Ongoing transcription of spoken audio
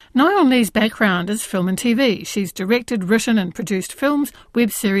Nahyeon Lee's background is film and TV. She's directed, written and produced films, web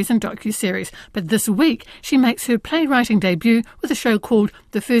series and docu-series. But this week she makes her playwriting debut with a show called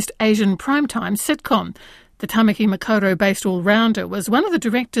the First Asian Prime-Time Sitcom. The Tamaki Makarau-based all-rounder was one of the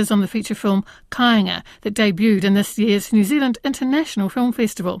directors on the feature film Kainga that debuted in this year's New Zealand International Film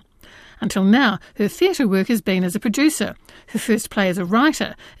Festival. Until now, her theatre work has been as a producer. Her first play as a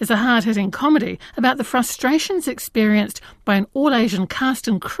writer is a hard-hitting comedy about the frustrations experienced by an all-Asian cast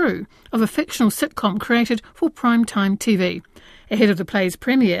and crew of a fictional sitcom created for prime-time TV. Ahead of the play's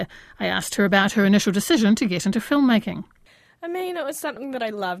premiere, I asked her about her initial decision to get into filmmaking. I mean, it was something that I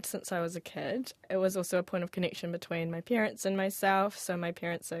loved since I was a kid. It was also a point of connection between my parents and myself. So my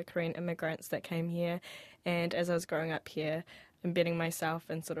parents are Korean immigrants that came here, and as I was growing up here, embedding myself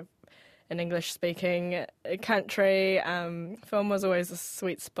in sort of an English-speaking country, film was always a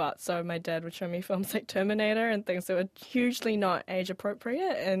sweet spot. So my dad would show me films like Terminator and things that were hugely not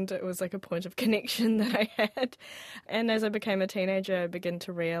age-appropriate, and it was like a point of connection that I had. And as I became a teenager, I began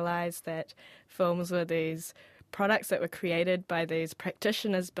to realise that films were these products that were created by these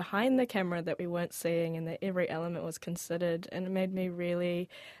practitioners behind the camera that we weren't seeing, and that every element was considered, and it made me really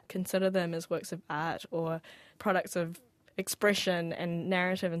consider them as works of art or products of expression and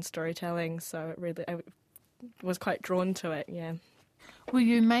narrative and storytelling. So I was quite drawn to it, yeah. Were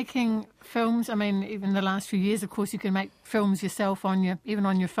you making films? I mean, even the last few years, of course, you can make films yourself even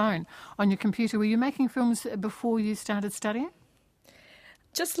on your phone, on your computer. Were you making films before you started studying?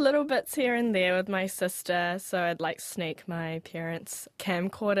 Just little bits here and there with my sister. So I'd like sneak my parents'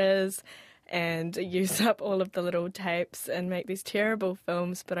 camcorders and use up all of the little tapes and make these terrible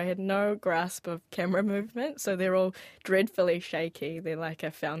films, but I had no grasp of camera movement, so they're all dreadfully shaky. They're like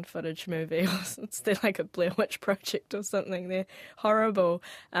a found footage movie, or they're like a Blair Witch Project or something. They're horrible.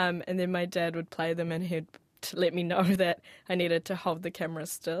 And then my dad would play them and he'd let me know that I needed to hold the camera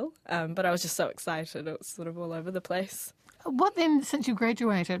still. But I was just so excited. It was sort of all over the place. What then, since you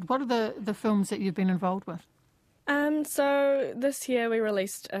graduated, what are the films that you've been involved with? So this year we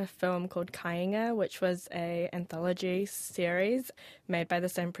released a film called Kainga, which was an anthology series made by the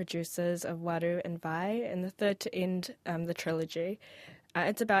same producers of Waru and Vai, and the third to end the trilogy.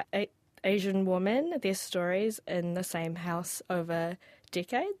 It's about 8 Asian women, their stories in the same house over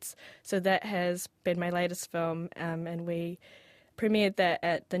decades. So that has been my latest film, and we premiered that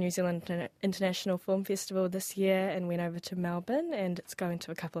at the New Zealand International Film Festival this year and went over to Melbourne, and it's going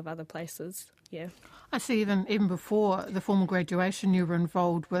to a couple of other places, yeah. I see even before the formal graduation you were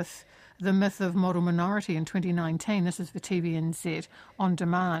involved with The Myth of Model Minority in 2019. This is for TVNZ On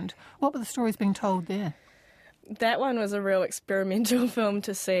Demand. What were the stories being told there? That one was a real experimental film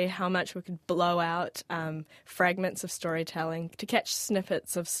to see how much we could blow out fragments of storytelling, to catch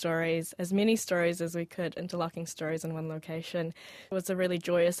snippets of stories, as many stories as we could, interlocking stories in one location. It was a really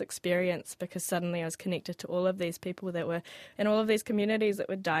joyous experience because suddenly I was connected to all of these people that were in all of these communities that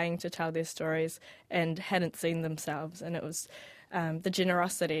were dying to tell their stories and hadn't seen themselves, and it was the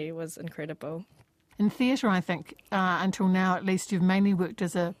generosity was incredible. In theatre, I think, until now at least, you've mainly worked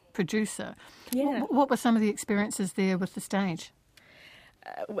as a producer. Yeah. What were some of the experiences there with the stage?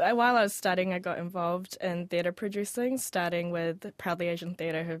 While I was studying, I got involved in theatre producing, starting with Proudly Asian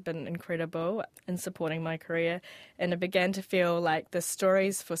Theatre, who have been incredible in supporting my career. And I began to feel like the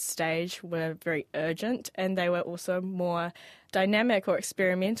stories for stage were very urgent, and they were also more dynamic or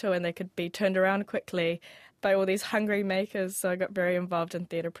experimental, and they could be turned around quickly by all these hungry makers, so I got very involved in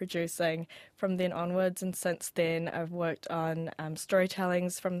theatre producing from then onwards, and since then I've worked on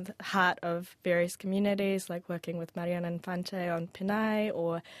storytellings from the heart of various communities, like working with Mariana Infante on Penai,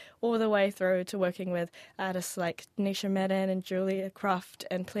 or all the way through to working with artists like Nisha Madden and Julia Croft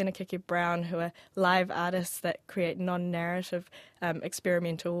and Plena Kiki Brown, who are live artists that create non-narrative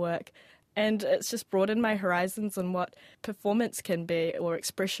experimental work. And it's just broadened my horizons on what performance can be, or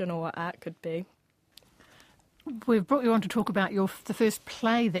expression, or what art could be. We've brought you on to talk about the first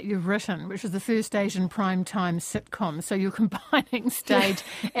play that you've written, which is the First Asian Prime-Time Sitcom. So you're combining stage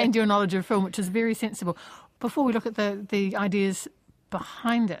and your knowledge of film, which is very sensible. Before we look at the ideas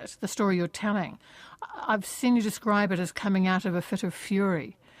behind it, the story you're telling, I've seen you describe it as coming out of a fit of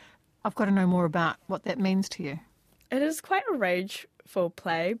fury. I've got to know more about what that means to you. It is quite a rageful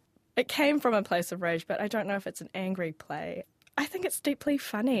play. It came from a place of rage, but I don't know if it's an angry play. I think it's deeply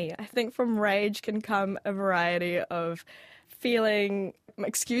funny. I think from rage can come a variety of feeling,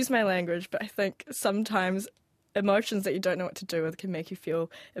 excuse my language, but I think sometimes emotions that you don't know what to do with can make you feel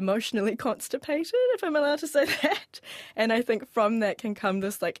emotionally constipated, if I'm allowed to say that. And I think from that can come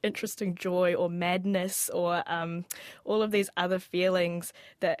this like interesting joy or madness or all of these other feelings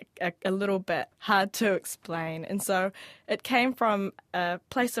that are a little bit hard to explain. And so it came from a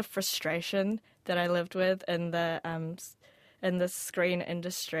place of frustration that I lived with in the screen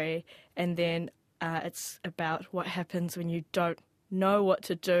industry, and then it's about what happens when you don't know what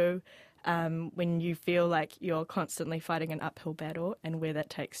to do, when you feel like you're constantly fighting an uphill battle, and where that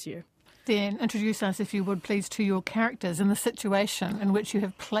takes you. Then introduce us, if you would please, to your characters and the situation in which you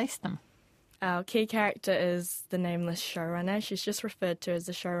have placed them. Our key character is the nameless showrunner. She's just referred to as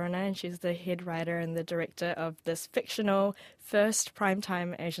the showrunner, and she's the head writer and the director of this fictional First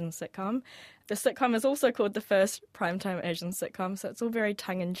Prime-Time Asian Sitcom. The sitcom is also called the First Prime-Time Asian Sitcom, so it's all very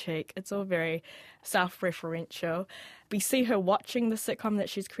tongue-in-cheek. It's all very self-referential. We see her watching the sitcom that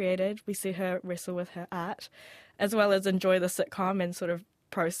she's created. We see her wrestle with her art, as well as enjoy the sitcom and sort of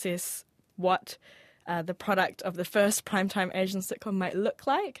process what the product of the First Prime-Time Asian Sitcom might look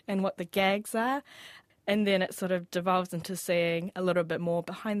like and what the gags are. And then it sort of devolves into seeing a little bit more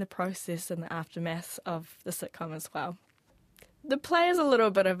behind the process and the aftermath of the sitcom as well. The play is a little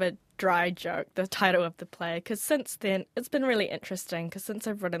bit of a dry joke, the title of the play, because since then it's been really interesting, because since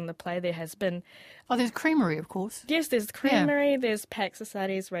I've written the play there has been... Oh, there's Creamery, of course. Yes, there's Creamery, there's Pack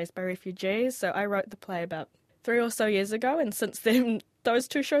Societies Raised by Refugees. So I wrote the play about 3 or so years ago, and since then those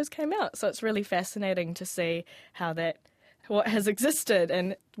 2 shows came out. So it's really fascinating to see what has existed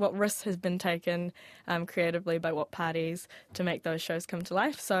and what risks has been taken creatively by what parties to make those shows come to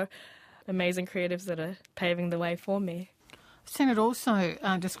life. So amazing creatives that are paving the way for me. I've seen it also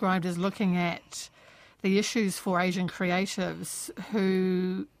described as looking at the issues for Asian creatives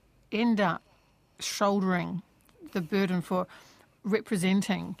who end up shouldering the burden for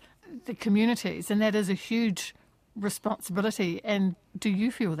representing the communities, and that is a huge responsibility. And do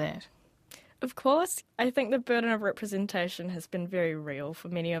you feel that? Of course. I think the burden of representation has been very real for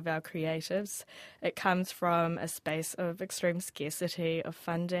many of our creatives. It comes from a space of extreme scarcity of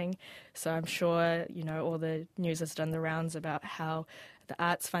funding. So I'm sure, all the news has done the rounds about how the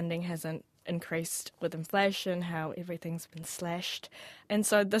arts funding hasn't increased with inflation, how everything's been slashed. And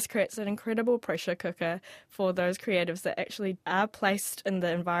so this creates an incredible pressure cooker for those creatives that actually are placed in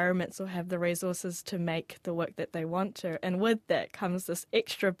the environments or have the resources to make the work that they want to. And with that comes this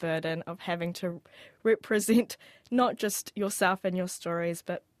extra burden of having to represent not just yourself and your stories,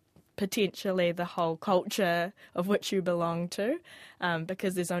 but potentially the whole culture of which you belong to,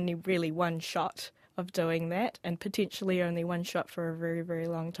 because there's only really one shot of doing that, and potentially only one shot for a very, very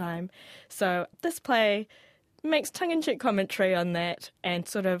long time. So this play makes tongue-in-cheek commentary on that and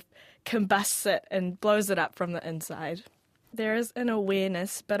sort of combusts it and blows it up from the inside. There is an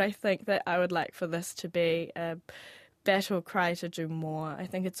awareness, but I think that I would like for this to be a battle cry to do more. I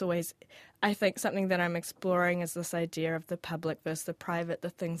think something that I'm exploring is this idea of the public versus the private,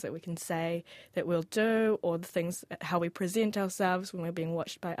 the things that we can say that we'll do, or the things, how we present ourselves when we're being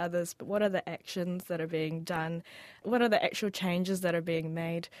watched by others. But what are the actions that are being done? What are the actual changes that are being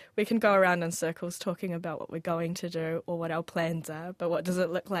made? We can go around in circles talking about what we're going to do or what our plans are, but what does it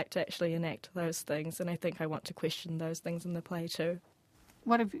look like to actually enact those things? And I think I want to question those things in the play too.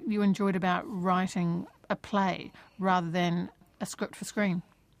 What have you enjoyed about writing a play rather than a script for screen?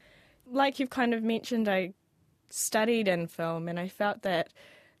 Like you've kind of mentioned, I studied in film and I felt that,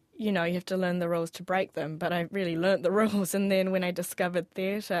 you have to learn the rules to break them, but I really learnt the rules. And then when I discovered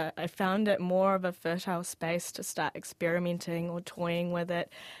theatre, I found it more of a fertile space to start experimenting or toying with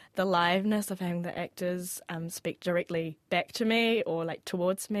it. The liveness of having the actors speak directly back to me or like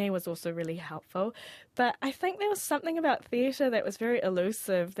towards me was also really helpful. But I think there was something about theatre that was very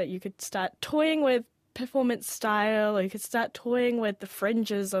elusive, that you could start toying with performance style, or you could start toying with the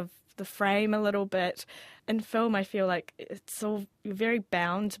fringes of the frame a little bit. In film, I feel like it's all very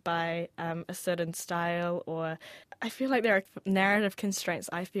bound by a certain style, or I feel like there are narrative constraints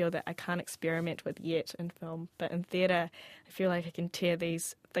I feel that I can't experiment with yet in film. But in theatre, I feel like I can tear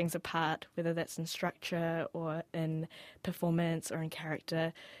these things apart, whether that's in structure or in performance or in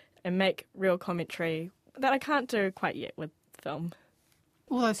character, and make real commentary that I can't do quite yet with film.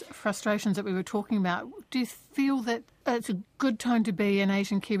 All those frustrations that we were talking about, do you feel that it's a good time to be an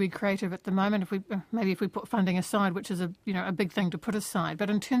Asian Kiwi creative at the moment, if we put funding aside, which is a big thing to put aside, but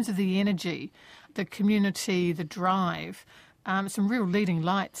in terms of the energy, the community, the drive, some real leading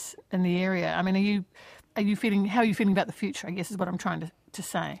lights in the area. I mean, how are you feeling about the future, I guess is what I'm trying to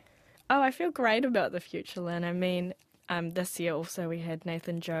say. Oh, I feel great about the future, Lynn. I mean, this year also we had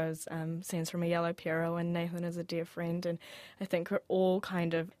Nathan Joe's Scenes from a Yellow Peril, and Nathan is a dear friend, and I think we're all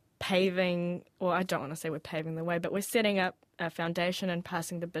kind of paving, or I don't want to say we're paving the way, but we're setting up a foundation and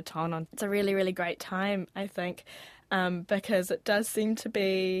passing the baton on. It's a really, really great time, I think, because it does seem to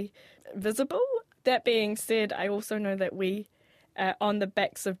be visible. That being said, I also know that we are on the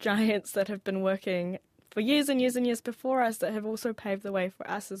backs of giants that have been working for years and years and years before us that have also paved the way for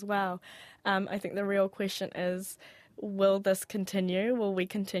us as well. I think the real question is, will this continue? Will we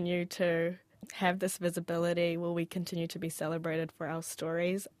continue to have this visibility? Will we continue to be celebrated for our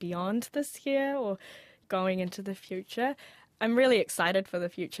stories beyond this year or going into the future? I'm really excited for the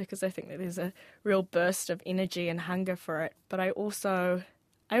future because I think that there's a real burst of energy and hunger for it. But I also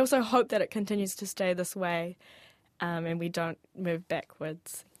hope that it continues to stay this way and we don't move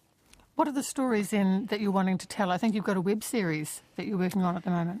backwards. What are the stories then that you're wanting to tell? I think you've got a web series that you're working on at the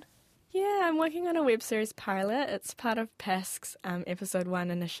moment. Yeah, I'm working on a web series pilot. It's part of PASC's Episode 1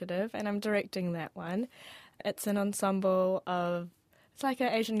 initiative, and I'm directing that one. It's an ensemble of, it's like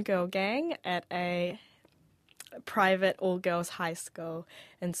an Asian girl gang at a private all-girls high school,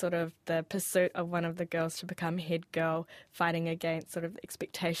 and sort of the pursuit of one of the girls to become head girl, fighting against sort of the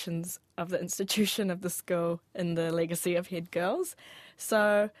expectations of the institution of the school and the legacy of head girls.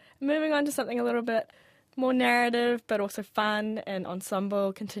 So moving on to something a little bit more narrative but also fun and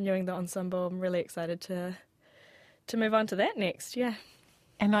ensemble, continuing the ensemble. I'm really excited to move on to that next, yeah.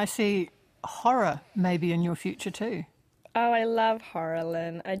 And I see horror maybe in your future too. Oh, I love horror,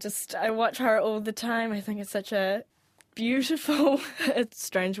 Lynn. I watch horror all the time. I think it's such a beautiful, it's a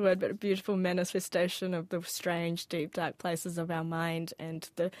strange word, but a beautiful manifestation of the strange, deep, dark places of our mind and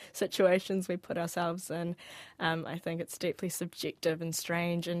the situations we put ourselves in. I think it's deeply subjective and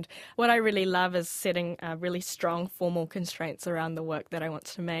strange. And what I really love is setting really strong formal constraints around the work that I want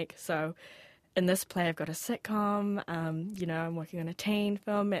to make. So in this play, I've got a sitcom, I'm working on a teen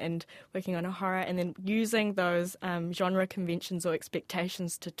film and working on a horror, and then using those genre conventions or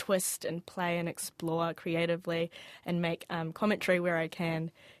expectations to twist and play and explore creatively and make commentary where I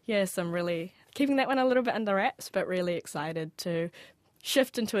can. Yes, I'm really keeping that one a little bit under wraps, but really excited to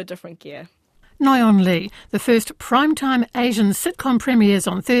shift into a different gear. Nahyeon Lee, the first Prime-Time Asian Sitcom premieres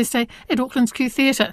on Thursday at Auckland's Q Theatre.